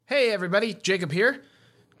Hey everybody, Jacob here.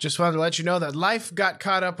 Just wanted to let you know that life got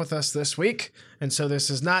caught up with us this week, and so this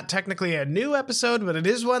is not technically a new episode, but it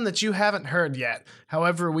is one that you haven't heard yet.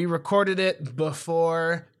 However, we recorded it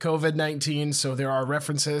before COVID-19, so there are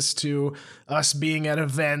references to us being at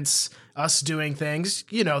events, us doing things,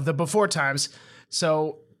 the before times.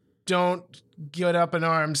 So don't get up in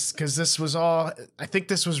arms, because I think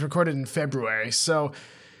this was recorded in February, so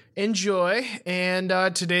enjoy. And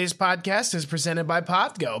today's podcast is presented by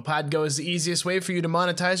Podgo. Podgo is the easiest way for you to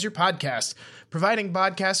monetize your podcast, providing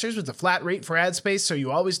podcasters with a flat rate for ad space so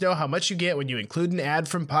you always know how much you get when you include an ad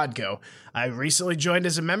from Podgo. I recently joined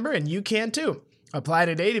as a member, and you can too. Apply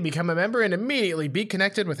today to become a member and immediately be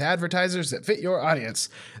connected with advertisers that fit your audience.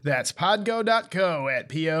 That's podgo.co at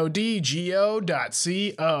podgo.co.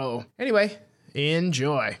 Anyway,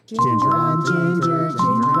 enjoy. Ginger on ginger,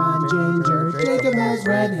 ginger on ginger. Jacob has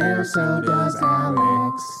red hair, so does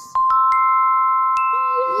Alex.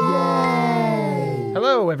 Yay!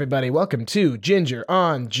 Hello, everybody. Welcome to Ginger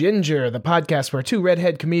on Ginger, the podcast where two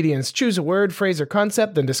redhead comedians choose a word, phrase, or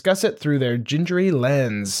concept, then discuss it through their gingery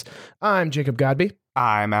lens. I'm Jacob Godby.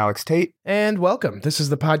 I'm Alex Tate. And welcome. This is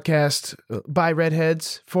the podcast by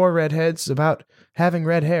redheads, for redheads, about having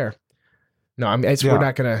red hair. No, we're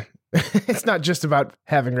not going to... It's not just about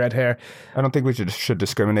having red hair. I don't think we should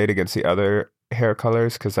discriminate against the other hair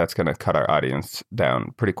colors because that's going to cut our audience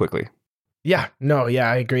down pretty quickly. Yeah,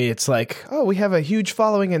 I agree. It's like, we have a huge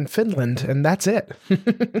following in Finland, and that's it.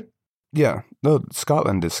 Yeah, no,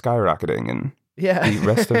 Scotland is skyrocketing, and the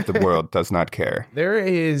rest of the world does not care. There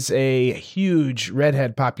is a huge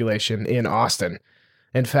redhead population in Austin.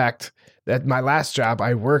 In fact, at my last job,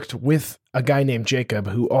 I worked with a guy named Jacob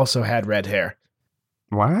who also had red hair.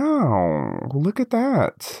 Wow, look at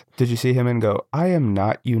that. Did you see him and go, I am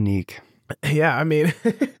not unique? Yeah, I mean,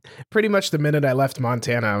 pretty much the minute I left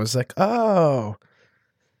Montana, I was like, oh,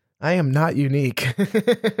 I am not unique.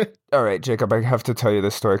 All right, Jacob, I have to tell you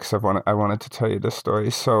this story because I wanted to tell you this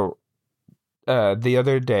story. So the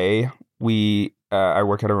other day, I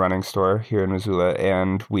work at a running store here in Missoula,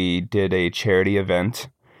 and we did a charity event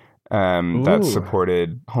that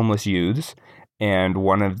supported homeless youths, and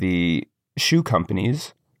one of the shoe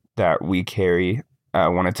companies that we carry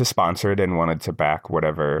wanted to sponsor it and wanted to back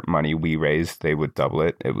whatever money we raised. They would double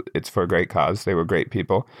it. It's for a great cause. They were great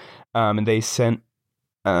people. And they sent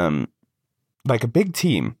like a big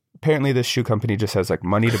team. Apparently this shoe company just has like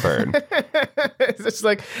money to burn. It's just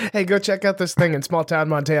like, hey, go check out this thing in small town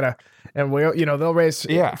Montana. And they'll raise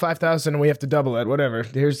 $5,000 and we have to double it. Whatever.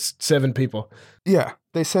 Here's 7 people. Yeah.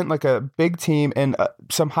 They sent like a big team and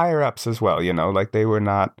some higher ups as well. Like they were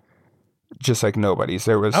not just like nobodies.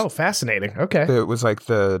 There was fascinating. Okay. It was like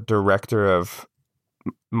the director of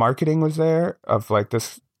marketing was there of like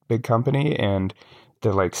this big company, and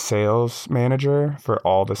the like sales manager for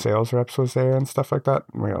all the sales reps was there and stuff like that.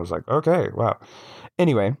 And I was like, okay, wow.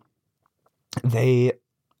 Anyway, they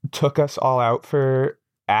took us all out for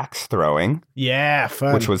axe throwing. Yeah,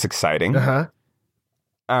 fun. Which was exciting. Uh-huh.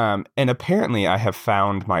 And apparently I have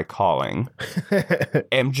found my calling,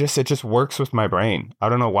 and it just works with my brain. I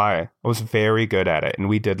don't know why. I was very good at it. And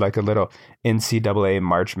we did like a little NCAA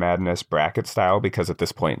March Madness bracket style, because at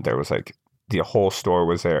this point there was like the whole store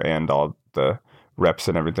was there and all the reps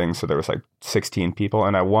and everything. So there was like 16 people,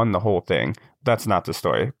 and I won the whole thing. That's not the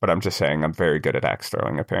story, but I'm just saying I'm very good at axe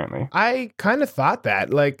throwing, apparently. I kind of thought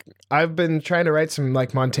that. Like, I've been trying to write some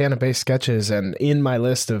like Montana-based sketches, and in my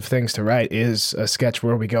list of things to write is a sketch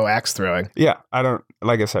where we go axe throwing. Yeah,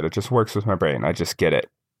 like I said, it just works with my brain. I just get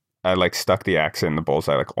it. I like stuck the axe in the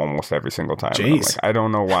bullseye like almost every single time. Jeez. And I'm like, I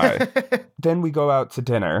don't know why. Then we go out to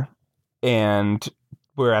dinner, and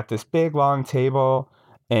we're at this big long table,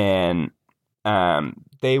 and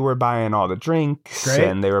they were buying all the drinks. Great.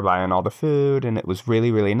 And they were buying all the food, and it was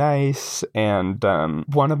really, really nice. And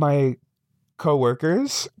one of my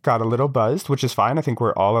coworkers got a little buzzed, which is fine. I think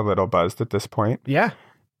we're all a little buzzed at this point. Yeah.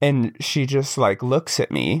 And she just like looks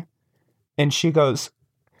at me and she goes,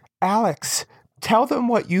 Alex, tell them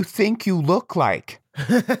what you think you look like.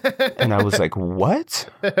 And I was like, what?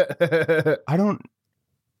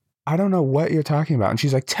 I don't know what you're talking about. And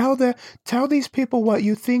she's like, tell these people what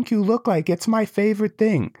you think you look like. It's my favorite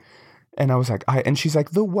thing. And I was like, and she's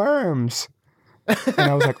like, the worms. And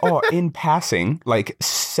I was like, in passing, like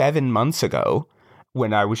 7 months ago,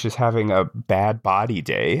 when I was just having a bad body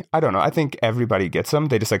day. I don't know. I think everybody gets them.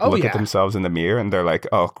 They just like look at themselves in the mirror and they're like,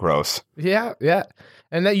 oh, gross. Yeah. Yeah.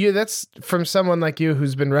 And that's from someone like you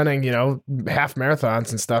who's been running, half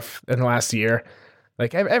marathons and stuff in the last year.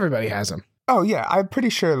 Like everybody has them. Oh, yeah. I'm pretty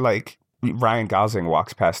sure like Ryan Gosling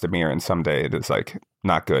walks past a mirror and someday it is like,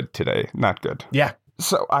 not good today. Not good. Yeah.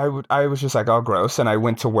 So I was just like, oh, gross. And I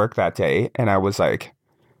went to work that day and I was like,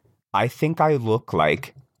 I think I look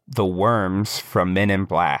like the worms from Men in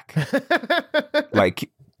Black. Like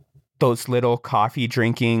those little coffee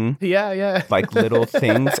drinking, Yeah. like little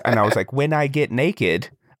things. And I was like, when I get naked,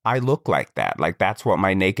 I look like that. Like that's what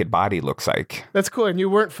my naked body looks like. That's cool. And you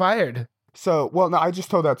weren't fired. So, well, no, I just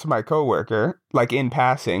told that to my coworker, like in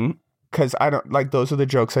passing. Because I don't like those are the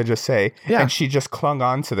jokes I just say. Yeah. And she just clung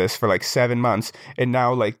on to this for like 7 months. And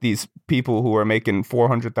now like these people who are making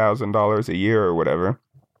 $400,000 a year or whatever,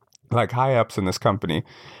 like high ups in this company.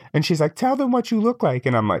 And she's like, tell them what you look like.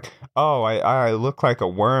 And I'm like, oh, I look like a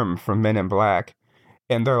worm from Men in Black.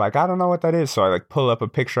 And they're like, I don't know what that is. So I like pull up a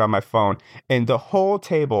picture on my phone and the whole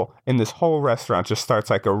table in this whole restaurant just starts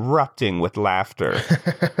like erupting with laughter.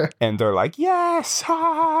 And they're like, yes, ha,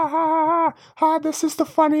 ha, ha, ha, this is the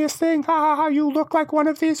funniest thing. Ha, ha, ha, you look like one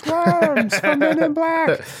of these worms from Men in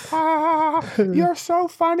Black. Ha, ha, ha, you're so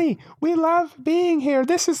funny. We love being here.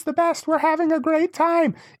 This is the best. We're having a great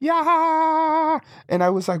time. Yeah. And I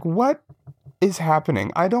was like, what is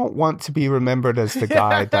happening? I don't want to be remembered as the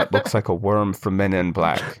guy that looks like a worm from Men in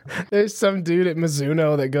Black. There's some dude at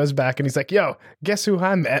Mizuno that goes back and he's like, yo, guess who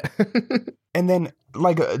I met? And then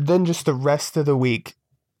then just the rest of the week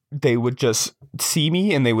they would just see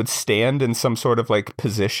me and they would stand in some sort of like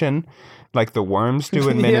position like the worms do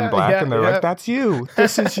in Men in Black, and they're like, that's you,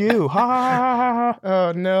 this is you. Ha, ha, ha, ha.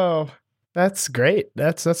 Oh no, that's great.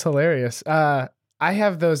 That's hilarious. I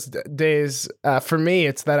have those days. For me,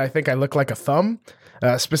 it's that I think I look like a thumb,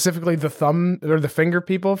 specifically the thumb or the finger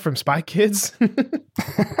people from Spy Kids.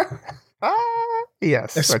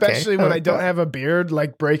 Yes. Especially when I don't have a beard,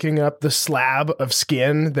 like breaking up the slab of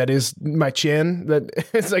skin that is my chin, that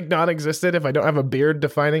is like non-existent if I don't have a beard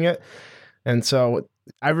defining it. And so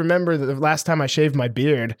I remember the last time I shaved my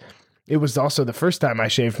beard, it was also the first time I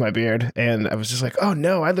shaved my beard. And I was just like, oh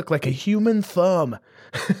no, I look like a human thumb.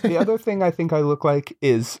 The other thing I think I look like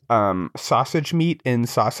is sausage meat in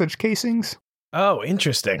sausage casings. Oh,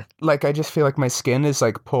 interesting. Like, I just feel like my skin is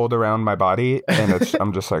like pulled around my body and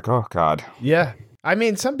I'm just like, oh God. Yeah. I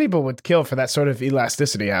mean, some people would kill for that sort of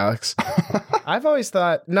elasticity, Alex. I've always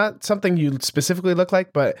thought, not something you specifically look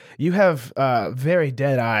like, but you have very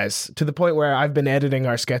dead eyes, to the point where I've been editing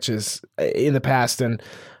our sketches in the past, and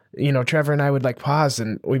you know, Trevor and I would like pause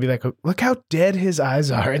and we'd be like, look how dead his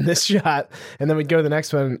eyes are in this shot. And then we'd go to the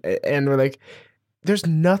next one and we're like, there's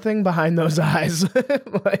nothing behind those eyes.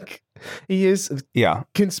 Like, he is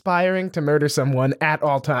conspiring to murder someone at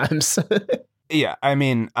all times. Yeah, I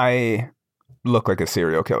mean, I look like a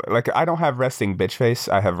serial killer. Like, I don't have resting bitch face.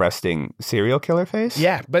 I have resting serial killer face.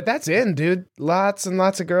 Yeah, but that's in, dude. Lots and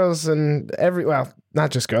lots of girls and well,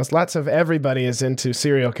 not just girls. Lots of everybody is into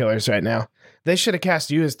serial killers right now. They should have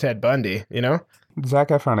cast you as Ted Bundy, you know? Zac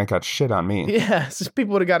Efron ain't got shit on me. Yeah, so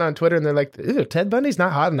people would have got on Twitter and they're like, ew, Ted Bundy's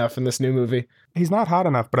not hot enough in this new movie. He's not hot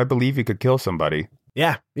enough, but I believe he could kill somebody.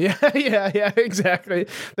 Yeah, exactly.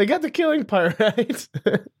 They got the killing part right.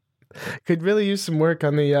 Could really use some work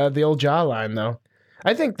on the old jawline, though.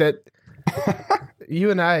 I think that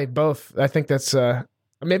you and I both, I think that's,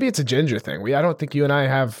 maybe it's a ginger thing. I don't think you and I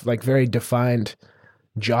have like very defined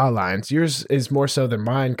jawlines. Yours is more so than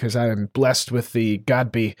mine because I'm blessed with the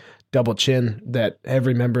Godby double chin that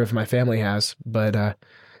every member of my family has. But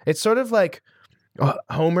it's sort of like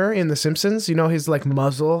Homer in The Simpsons. You know, his like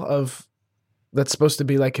muzzle of that's supposed to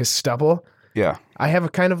be like his stubble. Yeah. I have a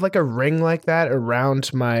kind of like a ring like that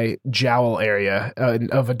around my jowl area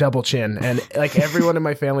of a double chin. And like everyone in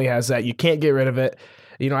my family has that. You can't get rid of it.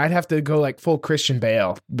 You know, I'd have to go like full Christian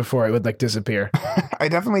Bale before it would like disappear. I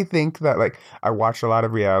definitely think that like I watch a lot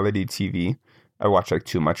of reality TV. I watch like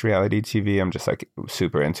too much reality TV. I'm just like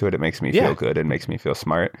super into it. It makes me feel good. It makes me feel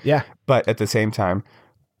smart. Yeah. But at the same time,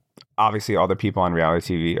 obviously all the people on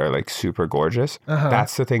reality TV are like super gorgeous.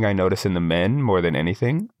 That's the thing I notice in the men more than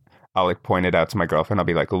anything. I'll like point it out to my girlfriend. I'll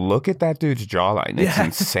be like, look at that dude's jawline. It's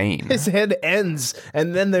insane. His head ends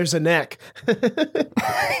and then there's a neck.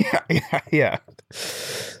 Yeah.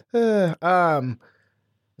 So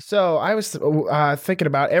I was thinking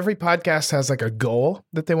about every podcast has like a goal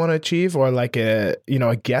that they want to achieve or like a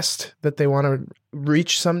guest that they want to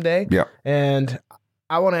reach someday. Yeah. And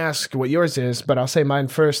I want to ask what yours is, but I'll say mine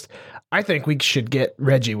first. I think we should get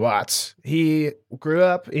Reggie Watts. He grew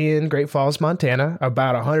up in Great Falls, Montana,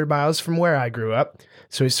 about 100 miles from where I grew up.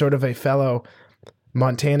 So he's sort of a fellow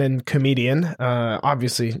Montanan comedian.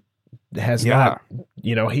 Obviously has not,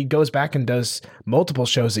 he goes back and does multiple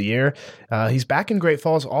shows a year. He's back in Great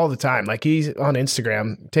Falls all the time. Like he's on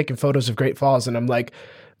Instagram taking photos of Great Falls. And I'm like,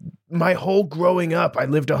 my whole growing up, I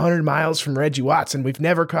lived 100 miles from Reggie Watts and we've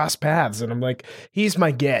never crossed paths. And I'm like, he's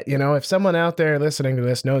my get. You know, if someone out there listening to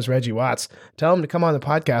this knows Reggie Watts, tell him to come on the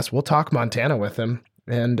podcast. We'll talk Montana with him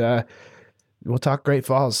and we'll talk Great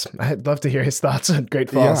Falls. I'd love to hear his thoughts on Great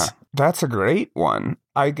Falls. Yeah, that's a great one.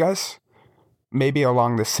 I guess maybe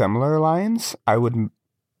along the similar lines, I would,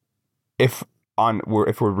 if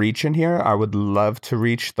we're reaching here, I would love to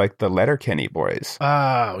reach like the Letterkenny boys.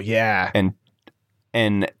 Oh, yeah.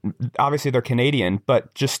 And obviously they're Canadian,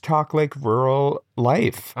 but just talk like rural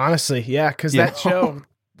life. Honestly, yeah, because that show,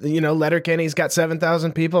 you know, Letterkenny's got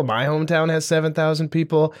 7,000 people. My hometown has 7,000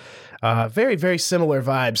 people. Very, very similar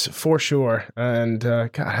vibes for sure. And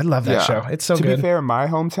God, I love that show. It's so good. To be fair, my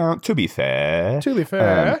hometown, to be fair,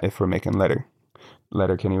 if we're making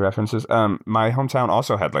Letterkenny references, my hometown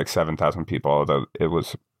also had like 7,000 people, although it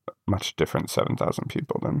was much different 7,000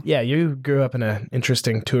 people than. Yeah, you grew up in an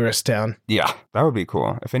interesting tourist town. Yeah, that would be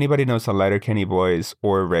cool. If anybody knows the Letterkenny boys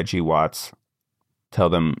or Reggie Watts, tell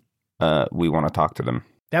them we want to talk to them.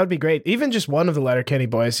 That would be great. Even just one of the Letterkenny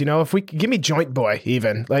boys, you know, if we give me Joint Boy,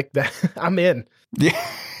 even like that, I'm in. Yeah,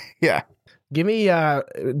 yeah. Give me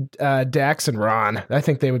Dax and Ron. I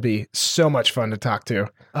think they would be so much fun to talk to.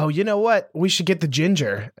 Oh, you know what? We should get the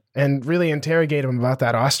Ginger and really interrogate him about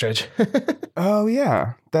that ostrich. Oh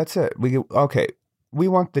yeah, that's it. We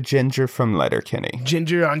want the Ginger from Letterkenny.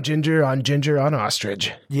 Ginger on ginger on ginger on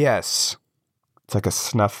ostrich. Yes, it's like a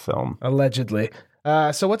snuff film. Allegedly.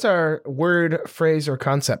 So what's our word, phrase, or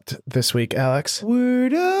concept this week, Alex?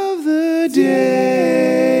 Word of the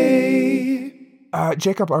day.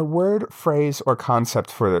 Jacob, our word, phrase, or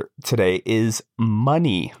concept for today is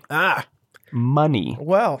money. Money.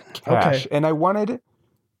 Well, cash. okay. And I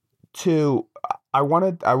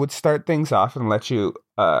would start things off and let you,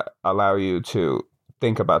 allow you to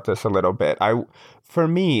think about this a little bit. For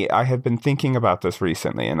me, I have been thinking about this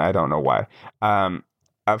recently, and I don't know why,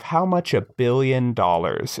 of how much $1 billion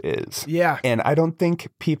is. Yeah. And I don't think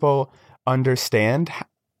people understand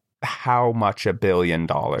how much $1 billion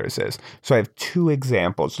is. So I have two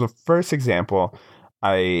examples. The first example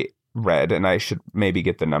I read, and I should maybe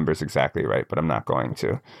get the numbers exactly right, but I'm not going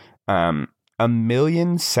to. 1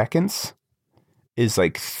 million seconds is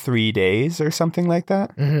like 3 days or something like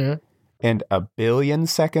that. Mm-hmm. And 1 billion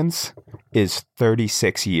seconds is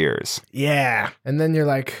 36 years. Yeah. And then you're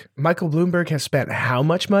like, Michael Bloomberg has spent how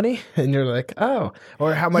much money? And you're like, oh.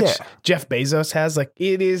 Or how much Jeff Bezos has. Like,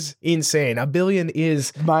 it is insane. 1 billion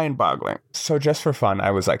is mind-boggling. So just for fun,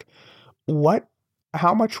 I was like,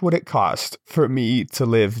 how much would it cost for me to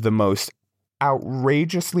live the most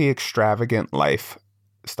outrageously extravagant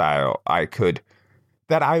lifestyle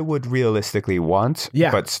that I would realistically want,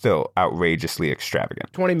 but still outrageously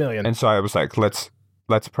extravagant? 20 million. And so I was like, let's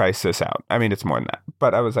price this out. I mean, it's more than that,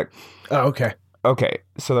 but I was like, oh, okay. Okay.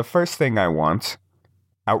 So the first thing I want,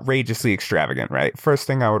 outrageously extravagant, right? First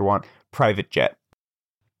thing I would want, private jet.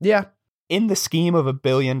 Yeah. In the scheme of $1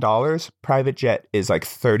 billion, private jet is like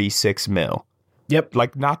 36 mil. Yep.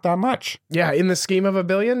 Like not that much. Yeah. In the scheme of $1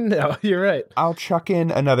 billion? No, you're right. I'll chuck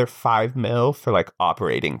in another 5 mil for like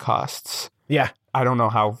operating costs. Yeah. I don't know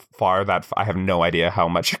how far I have no idea how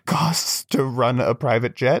much it costs to run a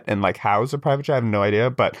private jet and like house a private jet. I have no idea,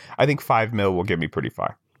 but I think 5 mil will get me pretty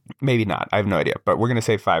far. Maybe not. I have no idea, but we're going to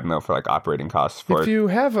say 5 mil for like operating costs. If you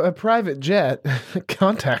have a private jet,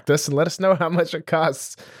 contact us and let us know how much it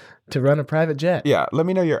costs to run a private jet. Yeah. Let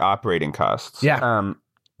me know your operating costs. Yeah.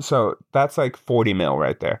 So that's like 40 mil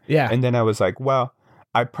right there. Yeah. And then I was like, well,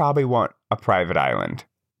 I probably want a private island,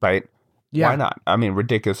 right? Yeah. Why not? I mean,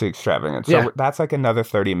 ridiculously extravagant. So that's like another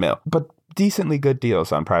 30 mil, but decently good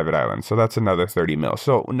deals on private islands. So that's another 30 mil.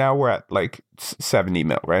 So now we're at like 70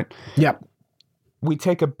 mil, right? Yep. We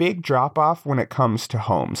take a big drop off when it comes to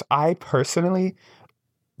homes. I personally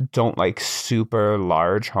don't like super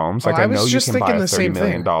large homes. Like I know you can buy a $30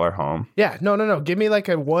 million home. Yeah, no. Give me like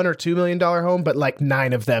a $1 or $2 million home, but like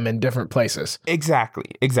 9 of them in different places. Exactly.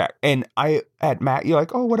 And at Matt, you're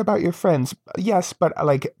like, oh, what about your friends? Yes, but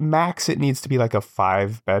like max, it needs to be like a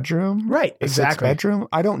 5-bedroom, right? Exactly. 6-bedroom.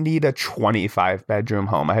 I don't need a 25-bedroom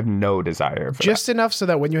home. I have no desire for just enough so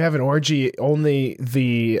that when you have an orgy, only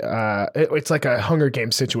it's like a Hunger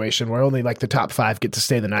Games situation where only like the top 5 get to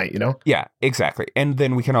stay the night. You know? Yeah, exactly. And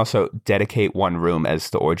then we can also dedicate one room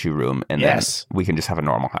as the orgy room, and then we can just have a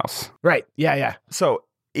normal house. Right. Yeah. So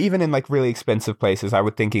even in like really expensive places, I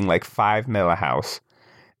was thinking like 5 mil a house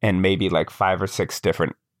and maybe like 5 or 6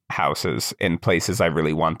 different houses in places I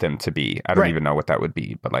really want them to be. I don't even know what that would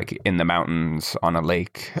be, but like in the mountains, on a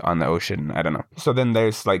lake, on the ocean. I don't know. So then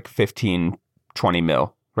there's like 15, 20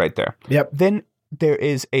 mil right there. Yep. Then there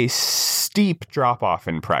is a steep drop off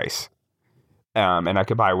in price. and I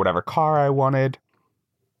could buy whatever car I wanted.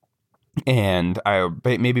 And I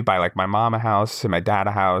maybe buy like my mom a house and my dad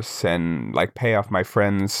a house and like pay off my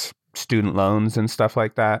friends' student loans and stuff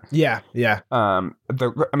like that. Yeah.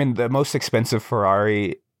 The most expensive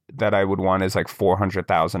Ferrari that I would want is like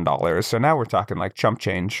 $400,000. So now we're talking like chump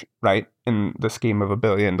change, right? In the scheme of $1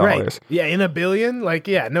 billion. Right. Yeah, in $1 billion? Like,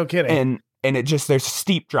 yeah, no kidding. And it just, there's a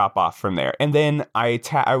steep drop off from there. And then I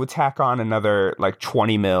would tack on another like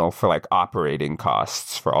 20 mil for like operating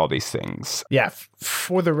costs for all these things. Yeah,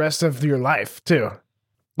 for the rest of your life too.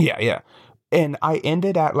 Yeah. And I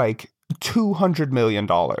ended at like $200 million.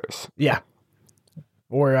 Yeah.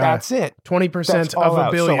 Or that's it. 20% of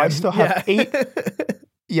 $1 billion. So I still have I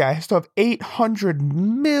still have $800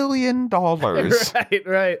 million.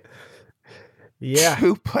 Right. Yeah.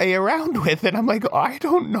 To play around with. And I'm like, I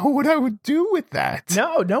don't know what I would do with that.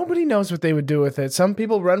 No, nobody knows what they would do with it. Some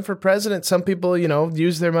people run for president. Some people,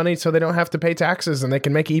 use their money so they don't have to pay taxes and they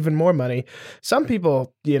can make even more money. Some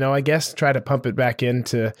people, I guess try to pump it back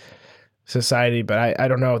into society, but I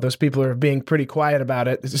don't know. Those people are being pretty quiet about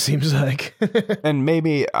it seems like. And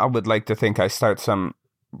maybe I would like to think I start some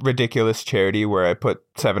ridiculous charity where I put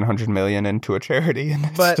 700 million into a charity and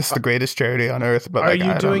it's just the greatest charity on earth. But are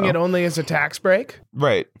you doing it only as a tax break?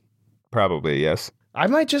 Right. Probably, yes. I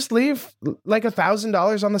might just leave like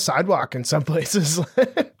 $1,000 on the sidewalk in some places.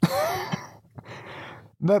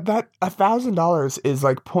 that $1,000 is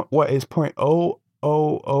like what is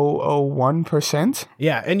 0.00001%?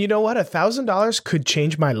 Yeah, and you know what? $1,000 could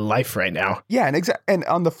change my life right now. Yeah, and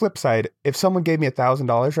on the flip side, if someone gave me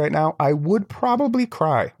 $1,000 right now, I would probably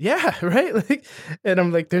cry. Yeah, right. And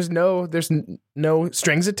I'm like, there's no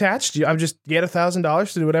strings attached. I'm just get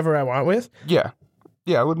 $1,000 to do whatever I want with. Yeah,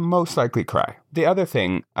 I would most likely cry. The other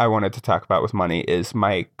thing I wanted to talk about with money is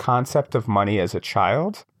my concept of money as a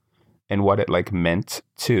child and what it like meant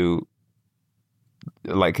to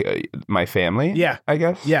like my family. Yeah, I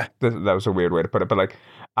guess. Yeah, that was a weird way to put it, but like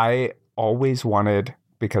I always wanted,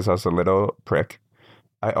 because I was a little prick,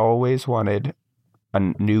 I always wanted a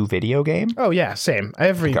new video game. Oh yeah, same.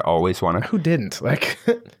 I always wanted. Who didn't? Like,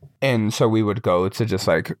 and so we would go to just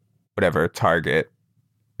like whatever Target,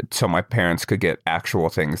 so my parents could get actual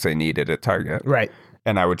things they needed at Target. Right.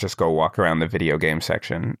 And I would just go walk around the video game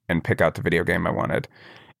section and pick out the video game I wanted.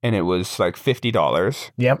 And it was like $50.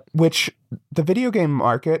 Yep. Which the video game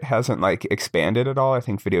market hasn't like expanded at all. I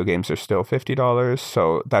think video games are still $50.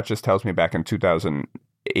 So that just tells me back in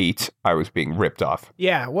 2008, I was being ripped off.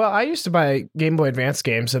 Yeah. Well, I used to buy Game Boy Advance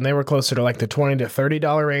games and they were closer to like the $20 to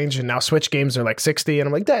 $30 range. And now Switch games are like $60. And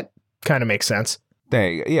I'm like, that kind of makes sense.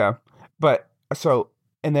 Yeah. But so,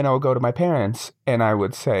 and then I would go to my parents and I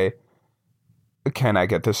would say, can I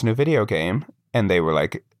get this new video game? And they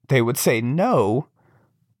would say, no,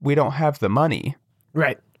 we don't have the money.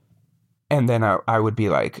 Right. And then I would be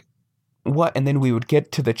like, what? And then we would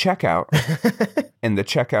get to the checkout and the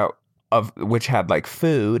checkout of which had like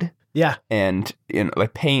food. Yeah. And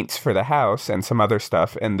like paints for the house and some other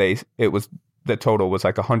stuff. And the total was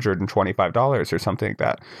like $125 or something like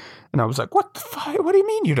that. And I was like, what the fuck? What do you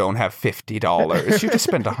mean you don't have $50? You just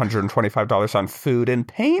spent $125 on food and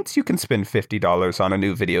paints. You can spend $50 on a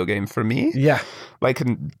new video game for me. Yeah. Like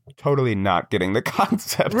totally not getting the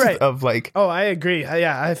concept of like. Oh, I agree.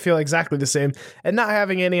 Yeah, I feel exactly the same. And not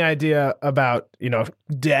having any idea about,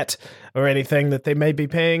 debt or anything that they may be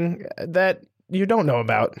paying that you don't know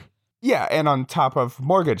about. Yeah, and on top of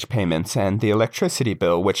mortgage payments and the electricity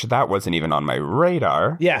bill, which that wasn't even on my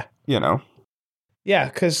radar. Yeah. Yeah,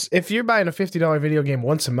 because if you're buying a $50 video game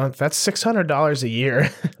once a month, that's $600 a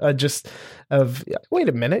year. Wait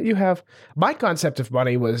a minute, you have... My concept of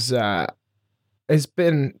money has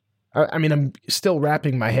been... I'm still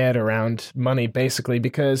wrapping my head around money, basically,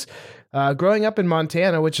 because growing up in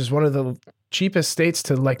Montana, which is one of the cheapest states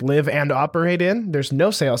to like live and operate in, there's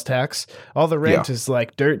no sales tax. All the rent is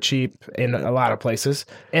like dirt cheap in a lot of places.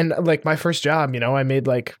 And like my first job, I made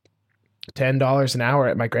like $10 an hour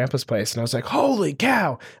at my grandpa's place. And I was like, holy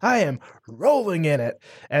cow, I am rolling in it.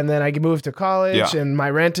 And then I moved to college and my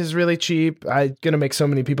rent is really cheap. I'm going to make so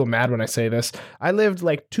many people mad when I say this. I lived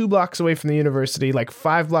like 2 blocks away from the university, like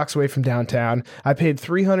 5 blocks away from downtown. I paid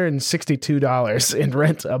 $362 in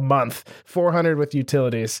rent a month, $400 with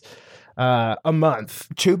utilities a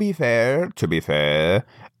month. To be fair, to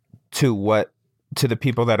the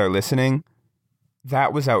people that are listening,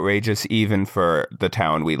 that was outrageous even for the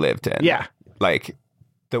town we lived in. Yeah. Like,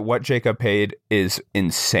 what Jacob paid is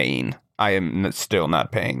insane. I am still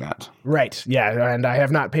not paying that. Right. Yeah, and I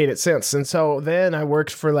have not paid it since. And so then I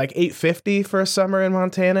worked for like $850 for a summer in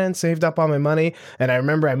Montana and saved up all my money. And I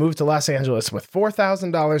remember I moved to Los Angeles with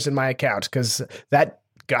 $4,000 in my account because that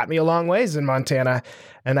got me a long ways in Montana.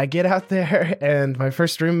 And I get out there, and my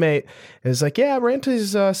first roommate is like, yeah, rent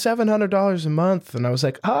is $700 a month. And I was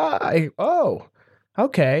like, oh,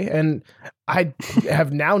 okay. And I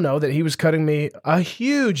have now know that he was cutting me a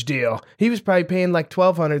huge deal. He was probably paying like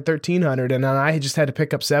 $1,200, $1,300, and then I just had to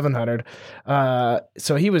pick up $700.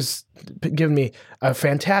 So he was giving me a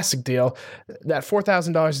fantastic deal. That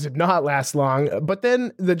 $4,000 did not last long. But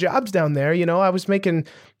then the jobs down there, I was making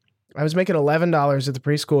 $11 at the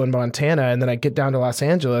preschool in Montana, and then I get down to Los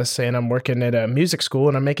Angeles and I'm working at a music school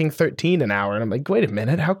and I'm making $13 an hour. And I'm like, wait a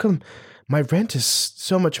minute, how come my rent is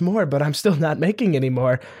so much more, but I'm still not making any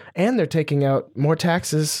more? And they're taking out more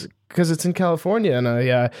taxes because it's in California.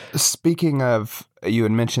 And Speaking of, you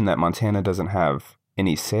had mentioned that Montana doesn't have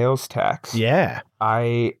any sales tax. yeah.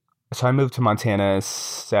 So I moved to Montana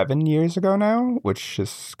 7 years ago now, which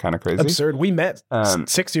is kind of crazy. Absurd. We met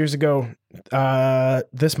 6 years ago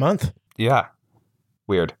this month. Yeah.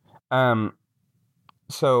 Weird.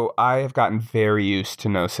 So I have gotten very used to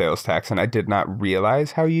no sales tax, and I did not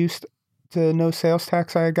realize how used to no sales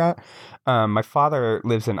tax I got. My father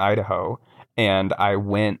lives in Idaho, and I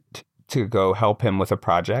went to go help him with a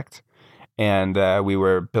project. And we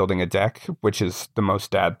were building a deck, which is the most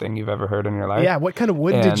dad thing you've ever heard in your life. Yeah. What kind of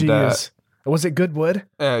wood did you use? Was it good wood?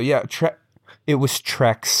 Yeah. It was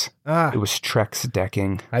Trex. It was Trex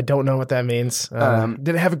decking. I don't know what that means.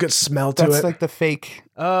 Did it have a good smell to it? That's like the fake.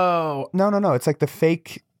 Oh. No. It's like the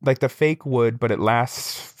fake wood, but it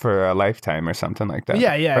lasts for a lifetime or something like that.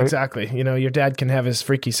 Yeah, right? exactly. Your dad can have his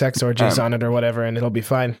freaky sex orgies on it or whatever, and it'll be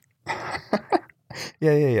fine.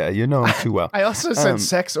 Yeah. You know him too well. I also said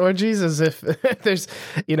sex orgies as if there's,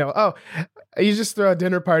 you just throw a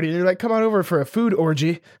dinner party and you're like, come on over for a food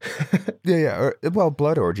orgy. Yeah.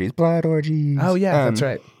 Blood orgies. Oh, yeah, that's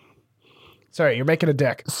right. Sorry, you're making a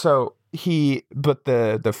deck. So but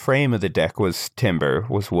the frame of the deck was timber,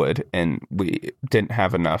 was wood, and we didn't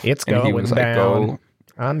have enough. It's and going he was down. Like,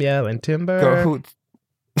 I'm yelling timber.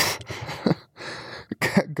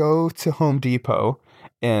 Go to Home Depot,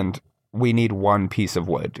 and we need one piece of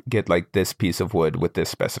wood. Get like this piece of wood with this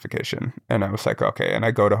specification. And I was like, okay. And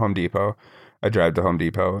I go to Home Depot. I drive to Home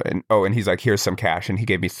Depot, and he's like, here's some cash, and he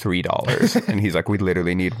gave me $3. And he's like, we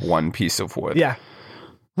literally need one piece of wood. Yeah.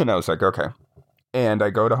 And I was like, okay. And I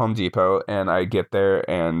go to Home Depot, and I get there,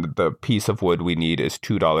 and the piece of wood we need is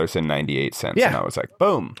 $2.98. Yeah. And I was like,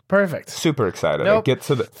 boom. Perfect. Super excited. Nope. I get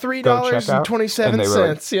to the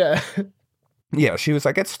 $3.27. Yeah. Yeah, she was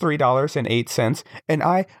like, it's $3.08. And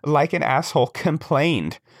I, like an asshole,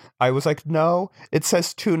 complained. I was like, no, it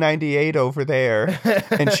says $2.98 over there.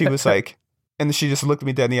 And she was like, and she just looked at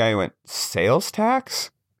me dead in the eye and went, sales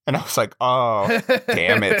tax? And I was like, oh,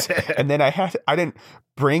 damn it. And then I didn't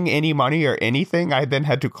bring any money or anything. I then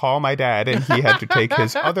had to call my dad, and he had to take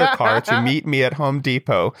his other car to meet me at Home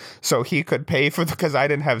Depot so he could pay because I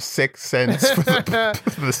didn't have 6 cents for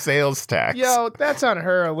the sales tax. Yo, that's on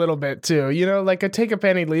her a little bit too. Like a take a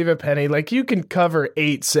penny, leave a penny. Like you can cover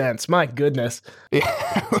 8 cents. My goodness.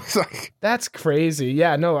 Yeah, it was like, that's crazy.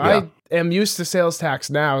 Yeah, no, yeah. I am used to sales tax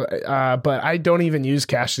now, but I don't even use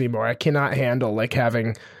cash anymore. I cannot handle like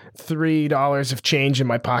having $3 of change in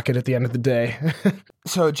my pocket at the end of the day.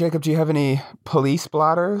 So, Jacob, do you have any police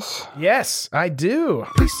blotters? Yes, I do.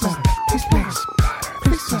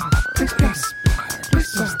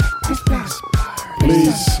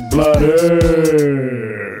 Police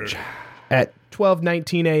blotter. At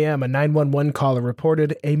 12:19 a.m., a 911 caller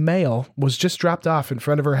reported a male was just dropped off in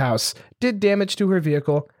front of her house, did damage to her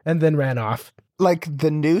vehicle, and then ran off. Like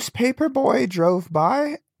the newspaper boy drove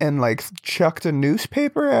by and like chucked a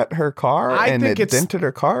newspaper at her car and it dented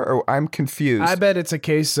her car? Or I'm confused. I bet it's a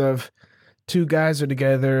case of two guys are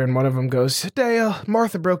together and one of them goes, Dale,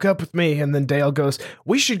 Martha broke up with me. And then Dale goes,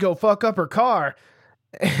 we should go fuck up her car.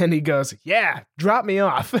 And he goes, yeah, drop me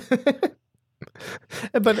off.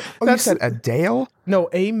 But you said a Dale? No,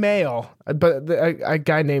 a male, but a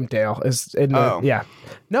guy named Dale is in the, yeah.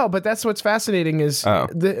 No, but that's what's fascinating is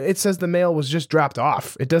it says the male was just dropped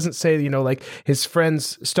off. It doesn't say, like his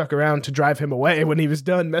friends stuck around to drive him away when he was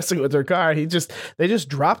done messing with their car. They just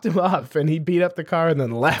dropped him off and he beat up the car and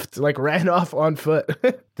then left, like ran off on foot.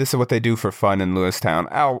 This is what they do for fun in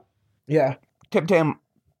Lewistown. Ow. Yeah. Tip Tam,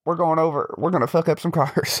 we're going over. We're going to fuck up some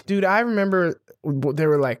cars. Dude, I remember there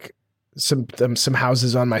were like some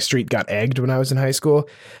houses on my street got egged when I was in high school,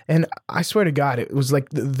 and I swear to God, it was like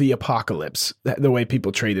the apocalypse. The way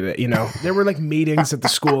people treated it, there were like meetings at the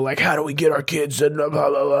school, like how do we get our kids and blah blah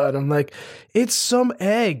blah. And I'm like, it's some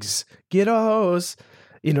eggs. Get a hose,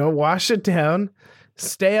 wash it down,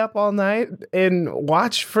 stay up all night and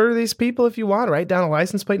watch for these people if you want. Write down a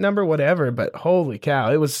license plate number, whatever. But holy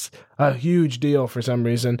cow, it was a huge deal for some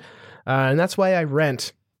reason. And that's why I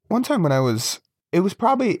rent. One time when it was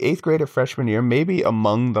probably 8th grade or freshman year, maybe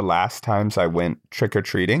among the last times I went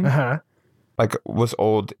trick-or-treating. Uh-huh. Like, was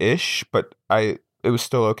old-ish, but it was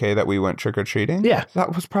still okay that we went trick-or-treating. Yeah.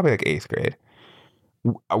 That was probably like 8th grade.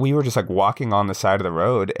 We were just like walking on the side of the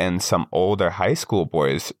road, and some older high school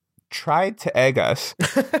boys tried to egg us.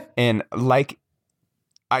 And like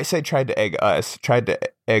I said, tried to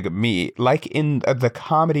egg me. Like in the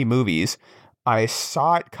comedy movies, I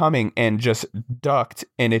saw it coming and just ducked,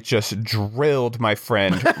 and it just drilled my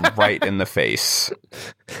friend right in the face.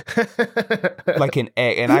 Like an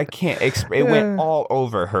egg. And I can't it went all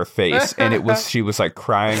over her face, and she was like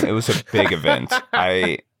crying. It was a big event.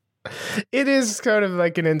 It is kind of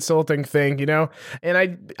like an insulting thing, you know? And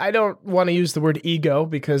I don't want to use the word ego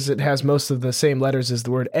because it has most of the same letters as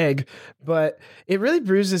the word egg, but it really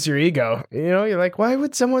bruises your ego. You know, you're like, why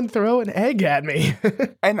would someone throw an egg at me?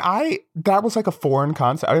 And that was like a foreign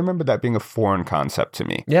concept. I remember that being a foreign concept to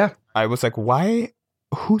me. Yeah. I was like,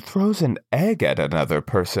 who throws an egg at another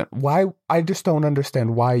person? Why? I just don't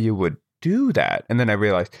understand why you would do that. And then I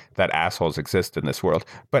realized that assholes exist in this world,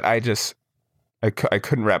 but I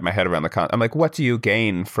couldn't wrap my head around the concept. I'm like, what do you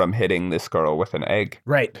gain from hitting this girl with an egg?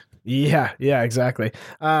 Right. Yeah, exactly.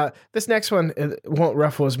 This next one won't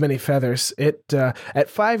ruffle as many feathers. At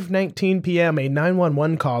 5:19 p.m., a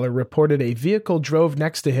 911 caller reported a vehicle drove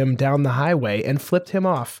next to him down the highway and flipped him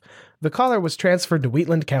off. The caller was transferred to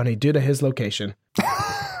Wheatland County due to his location.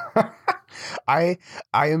 I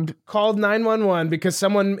am called 911 because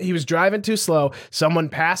he was driving too slow. Someone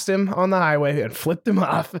passed him on the highway and flipped him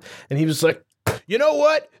off. And he was like, you know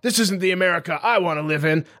what? This isn't the America I want to live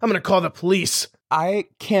in. I'm going to call the police. I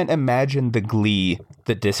can't imagine the glee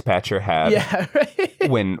the dispatcher had. Yeah, right.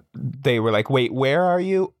 When they were like, wait, where are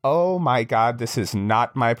you? Oh my God, this is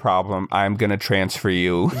not my problem. I'm going to transfer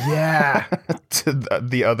you to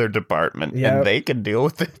the other department and they can deal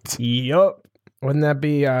with it. Yup. Wouldn't that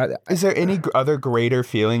be... is there any other greater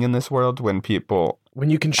feeling in this world when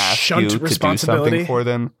you can ask shunt you responsibility to do something for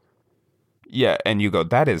them? Yeah, and you go,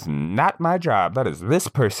 that is not my job. That is this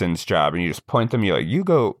person's job. And you just point them, you're like, you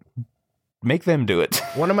go... Make them do it.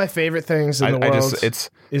 One of my favorite things in the world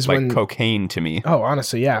is like cocaine to me. Oh,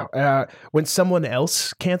 honestly, yeah. When someone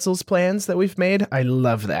else cancels plans that we've made, I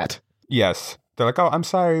love that. Yes. They're like, oh, I'm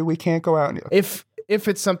sorry, we can't go out. If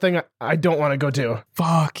it's something I don't want to go do.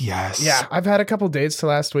 Fuck yes. Yeah, I've had a couple dates to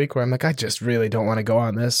last week where I'm like, I just really don't want to go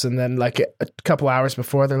on this. And then like a couple hours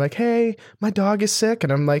before, they're like, hey, my dog is sick.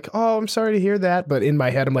 And I'm like, oh, I'm sorry to hear that. But in my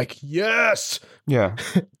head, I'm like, yes. Yeah.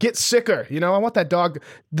 Get sicker. You know, I want that dog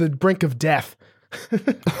the brink of death.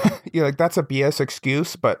 You're like, that's a BS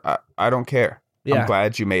excuse, but I don't care. Yeah. I'm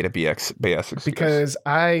glad you made a BS excuse. Because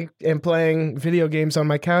I am playing video games on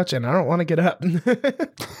my couch and I don't want to get up.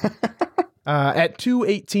 At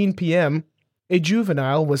 2:18 p.m., a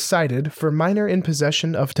juvenile was cited for minor in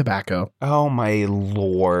possession of tobacco. Oh, my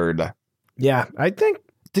Lord. Yeah, I think...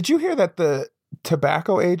 Did you hear that the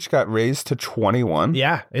tobacco age got raised to 21?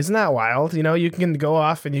 Yeah, isn't that wild? You know, you can go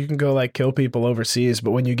off and you can go like kill people overseas,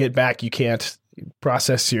 but when you get back, you can't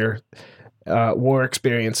process your war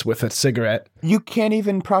experience with a cigarette. You can't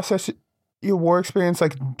even process your war experience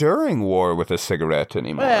like during war with a cigarette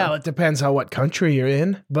anymore. Well, it depends on what country you're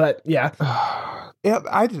in, but yeah. Yeah,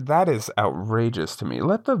 that is outrageous to me.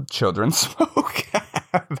 Let the children smoke.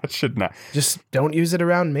 That should not. Just don't use it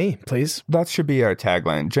around me, please. That should be our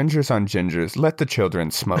tagline. Gingers on gingers. Let the children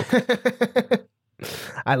smoke.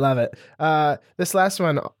 I love it. This last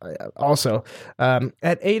one also.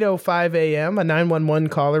 At 8:05 a.m., a 911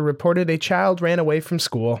 caller reported a child ran away from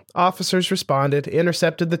school. Officers responded,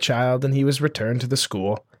 intercepted the child, and he was returned to the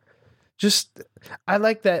school. I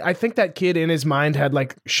like that. I think that kid in his mind had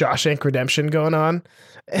like Shawshank Redemption going on.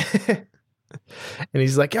 And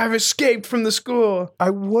he's like, I've escaped from the school. I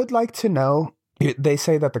would like to know. They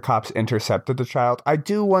say that the cops intercepted the child. I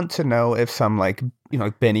do want to know if some like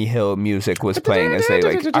Benny Hill music was playing as they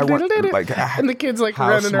like. I want like and the kid's like how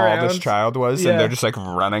running small around. This child was, and they're just like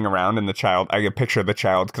running around, and the child. I get a picture of the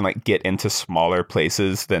child can like get into smaller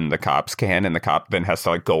places than the cops can, and the cop then has to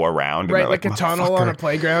like go around. And right, like a tunnel on a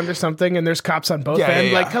playground or something, and there's cops on both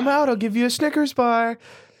ends. Like, come out, I'll give you a Snickers bar.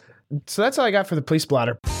 So that's all I got for the police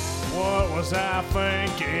blotter. What was I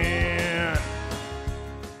thinking?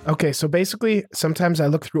 Okay, so basically, sometimes I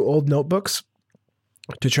look through old notebooks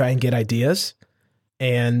to try and get ideas.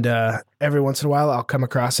 And every once in a while, I'll come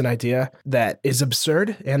across an idea that is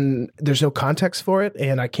absurd and there's no context for it.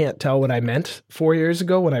 And I can't tell what I meant 4 years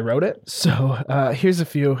ago when I wrote it. So here's a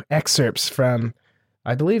few excerpts from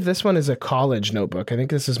I believe this one is a college notebook. I think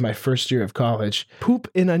this is my first year of college. Poop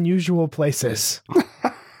in unusual places.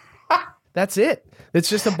 That's it. It's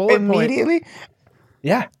just a bullet point. Immediately,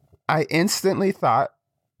 Yeah. I instantly thought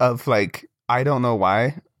of like, I don't know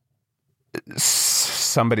why,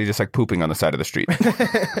 somebody just like pooping on the side of the street.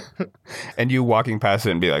 And you walking past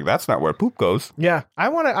it and be like, that's not where poop goes. Yeah.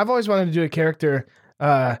 I've always wanted to do a character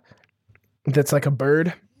that's like a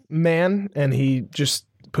bird man, and he just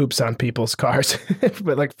poops on people's cars,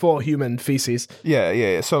 but like full human feces.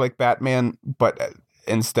 Yeah. So like Batman, but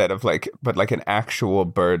instead of like, but like an actual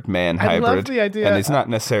bird man I hybrid. love the idea And it's not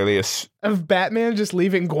necessarily of Batman just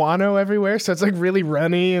leaving guano everywhere, so it's like really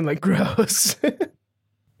runny and like gross.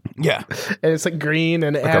 yeah. And it's like green,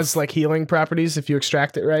 and it has like healing properties if you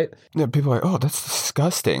extract it right. Yeah, people are like, oh, that's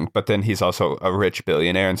disgusting. But then he's also a rich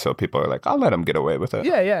billionaire, and so people are like, I'll let him get away with it.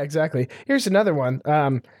 Yeah, exactly. Here's another one.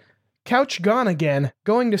 Couch gone again.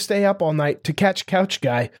 Going to stay up all night to catch couch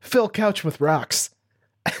guy. Fill couch with rocks.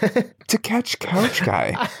 To catch couch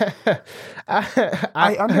guy.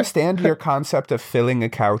 I understand your concept of filling a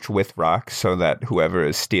couch with rocks so that whoever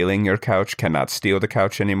is stealing your couch cannot steal the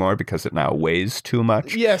couch anymore because it now weighs too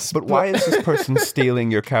much. Yes. But why is this person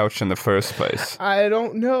stealing your couch in the first place? I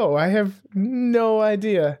don't know. I have no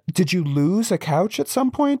idea. Did you lose a couch at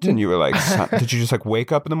some point? And you were like, did you just like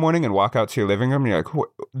wake up in the morning and walk out to your living room and you're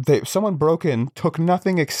like, someone broke in, took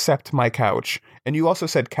nothing except my couch. And you also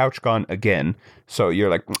said couch gone again. So you're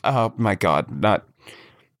like, oh my God, not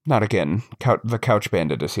again. The couch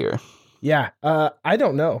bandit is here. Yeah. I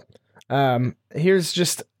don't know. Here's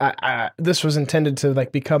just, this was intended to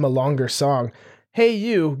like become a longer song. Hey,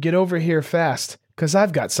 you, get over here fast, because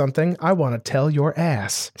I've got something I want to tell your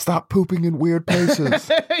ass. Stop pooping in weird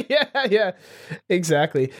places. Yeah,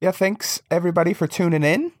 exactly. Yeah, thanks everybody for tuning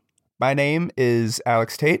in. My name is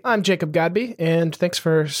Alex Tate. I'm Jacob Godby, and thanks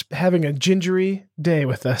for having a gingery day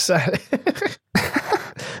with us.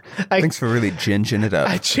 Thanks for really ginging it up.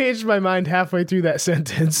 I changed my mind halfway through that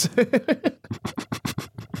sentence. I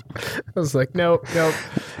was like, nope.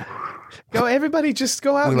 Go, everybody, just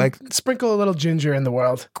go out and sprinkle a little ginger in the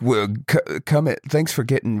world. Well, thanks for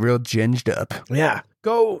getting real ginged up. Yeah,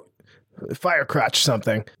 go fire crotch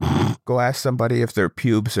something. Go ask somebody if their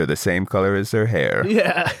pubes are the same color as their hair.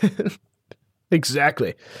 Yeah,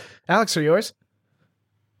 exactly. Alex, are yours?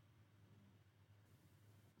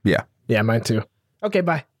 Yeah. Yeah, mine too. Okay,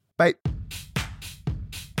 bye. Bye.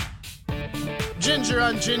 Ginger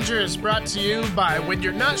on Ginger is brought to you by when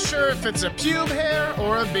you're not sure if it's a pube hair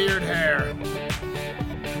or a beard hair.